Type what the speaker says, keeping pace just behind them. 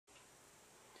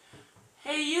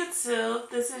Hey YouTube,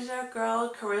 this is your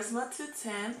girl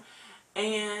Charisma210,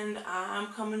 and I'm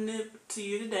coming to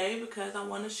you today because I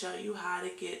want to show you how to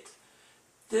get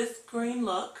this green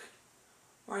look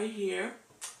right here,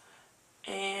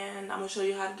 and I'm going to show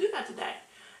you how to do that today.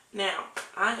 Now,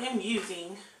 I am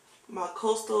using my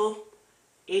Coastal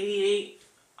 88,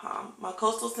 my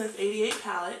Coastal Since 88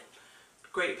 palette,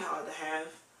 great palette to have,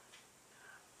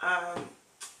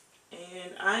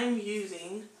 and I'm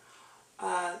using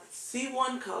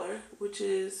C1 color, which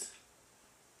is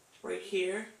right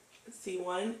here,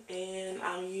 C1, and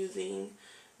I'm using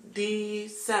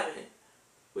D7,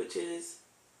 which is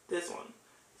this one.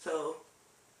 So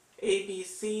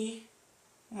ABC1,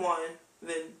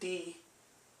 then D7.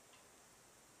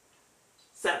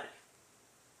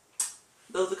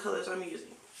 Those are the colors I'm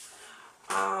using.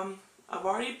 I've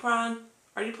already primed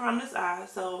this eye,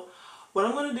 so what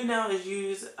I'm going to do now is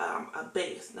use a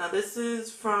base. Now this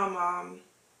is from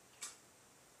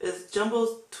it's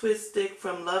Jumbo's Twist Stick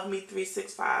from Love Me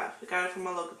 365. I got it from my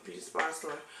local beauty supply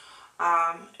store.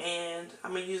 And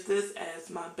I'm going to use this as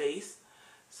my base.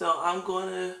 So I'm going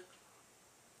to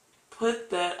put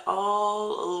that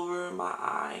all over my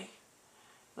eye.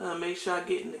 Make sure I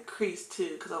get in the crease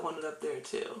too, because I want it up there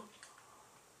too.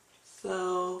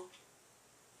 So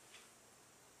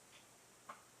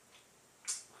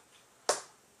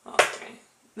okay,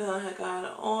 now I got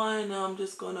it on. Now I'm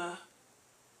just going to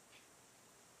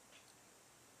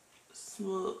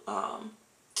smooth,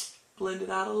 blend it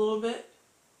out a little bit.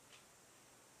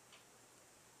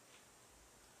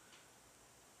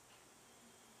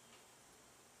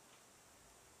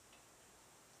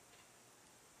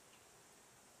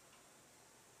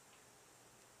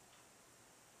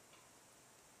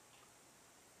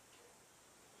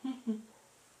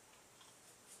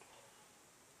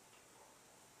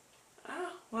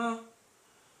 Well,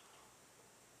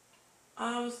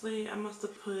 obviously I must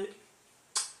have put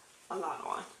a lot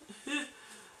on.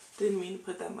 Didn't mean to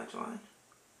put that much on.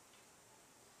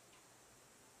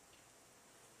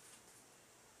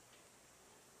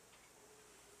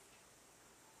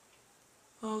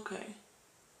 Okay.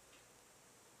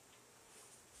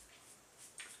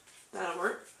 That'll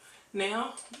work.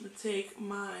 Now, I'm going to take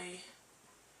my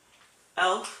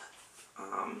e.l.f.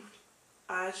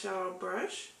 eyeshadow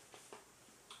brush,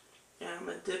 and I'm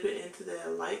going to dip it into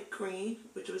that light green,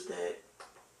 which was that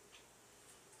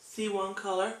C1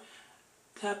 color.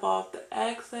 Tap off the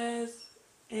excess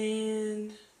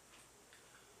and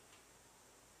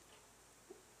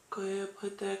go ahead and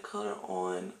put that color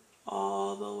on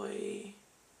all the way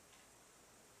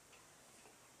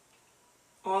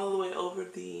over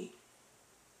the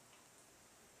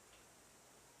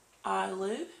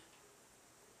eyelid.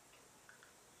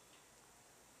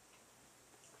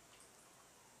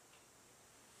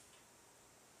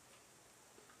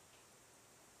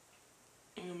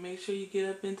 And make sure you get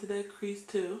up into that crease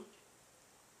too.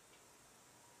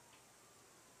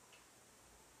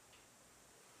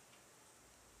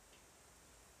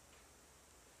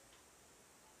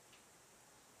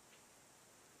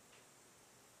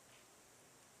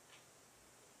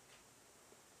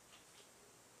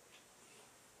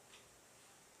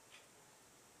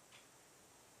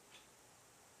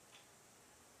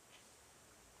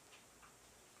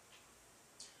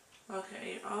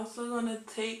 Okay, you're also going to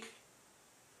take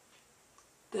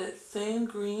that same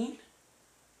green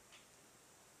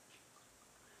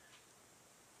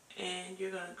and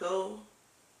you're going to go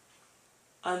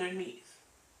underneath.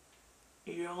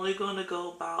 You're only going to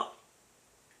go about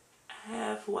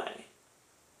halfway.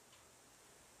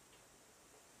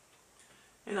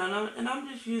 And I'm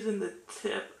just using the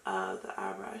tip of the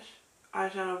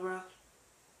eyeshadow brush.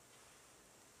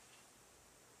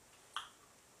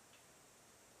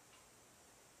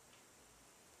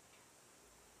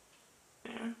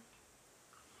 There.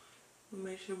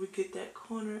 Make sure we get that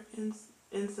corner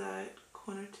inside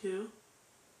corner too.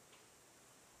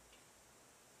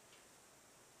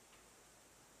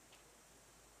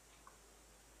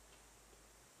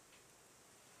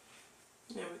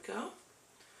 There we go.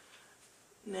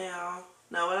 Now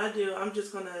what I do, I'm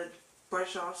just going to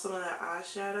brush off some of that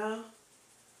eyeshadow.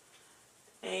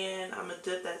 And I'm going to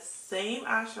dip that same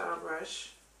eyeshadow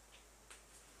brush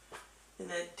in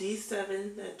that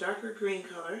D7, that darker green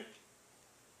color.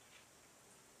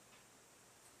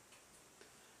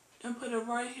 And put it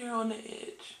right here on the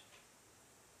edge.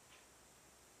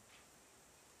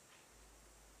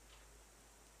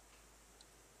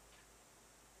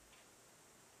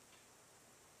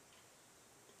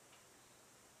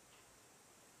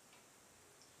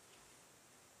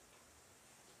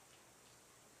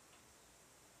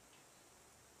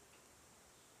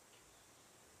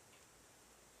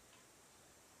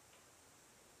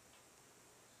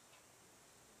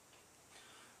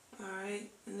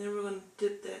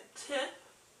 tip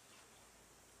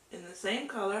in the same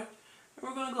color, and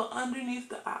we're going to go underneath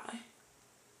the eye.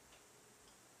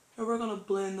 And we're going to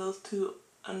blend those two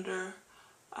under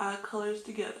eye colors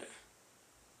together.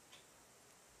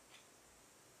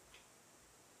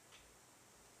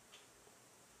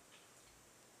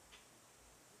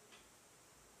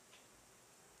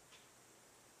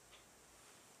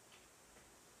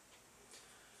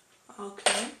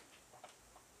 Okay.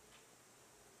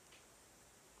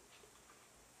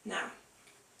 Now,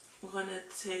 I'm going to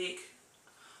take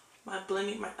my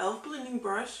e.l.f. blending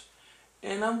brush,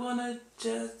 and I'm going to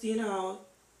just,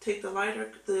 take the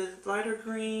lighter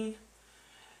green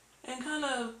and kind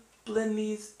of blend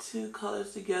these two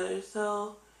colors together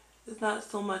so it's not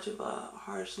so much of a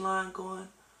harsh line going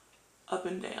up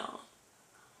and down.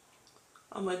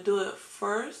 I'm going to do it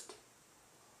first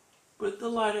with the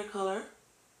lighter color.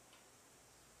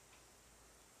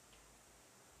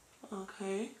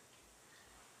 Okay.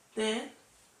 Then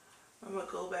I'm going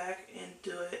to go back and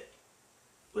do it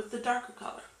with the darker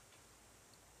color.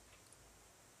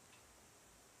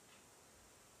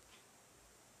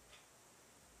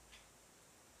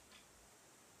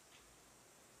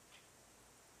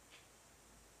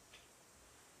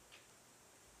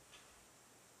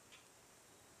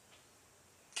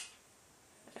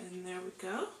 And there we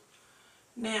go.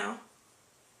 Now,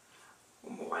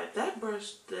 I'm going to wipe that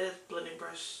brush, the blending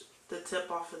brush, the tip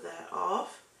off of that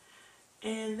off.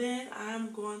 And then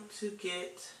I'm going to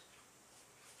get,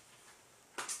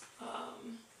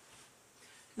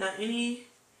 now you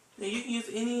can use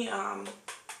any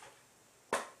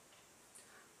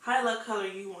highlight color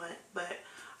you want, but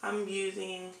I'm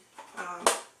using, I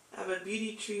have a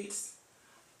Beauty Treats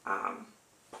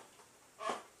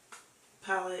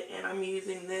palette, and I'm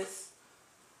using this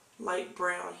light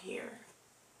brown here.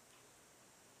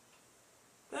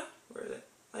 Oh, where is it?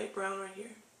 Light brown right here.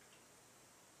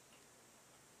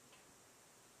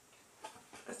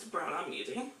 That's the brown I'm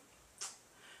using.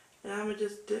 And I'm going to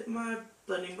just dip my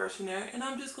blending brush in there, and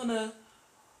I'm just going to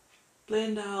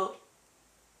blend out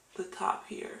the top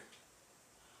here.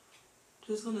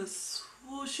 Just going to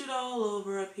swoosh it all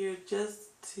over up here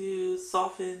just to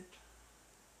soften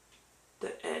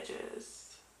the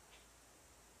edges.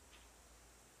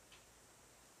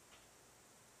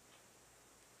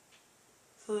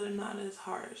 So they're not as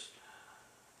harsh.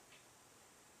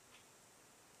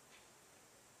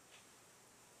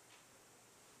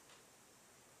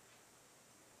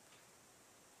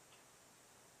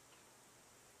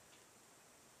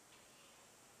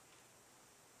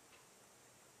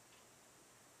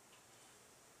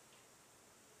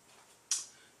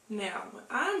 Now, what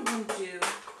I'm going to do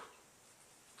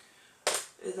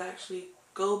is actually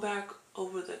go back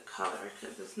over the color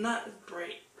because it's not as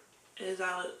bright as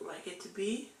I would like it to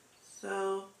be.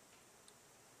 So,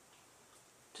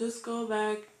 just go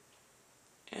back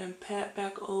and pat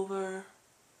back over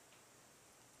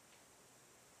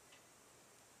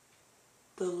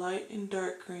the light and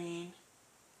dark green.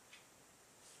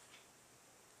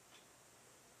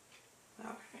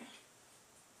 Okay.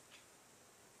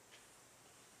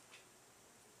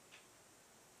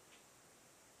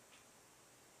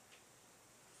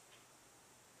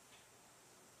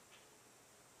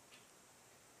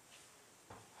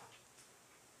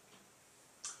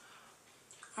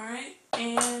 Alright,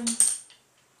 and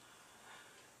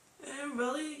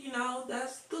really,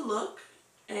 that's the look.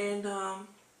 And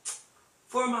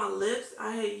for my lips,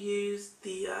 I had used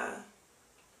the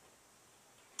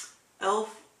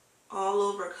e.l.f. All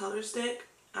Over Color Stick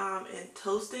and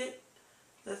Toasted.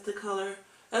 That's the color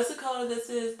this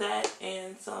is, that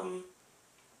and some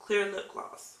clear lip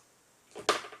gloss.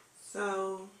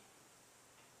 So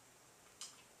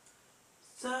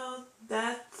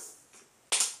that's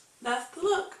the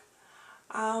look.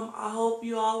 I hope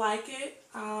you all like it.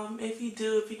 If you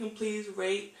do, if you can please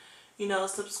rate,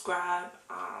 subscribe,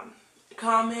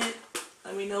 comment,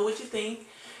 let me know what you think.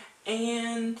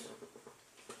 And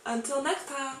until next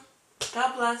time,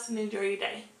 God bless and enjoy your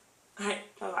day.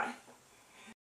 Alright, bye-bye.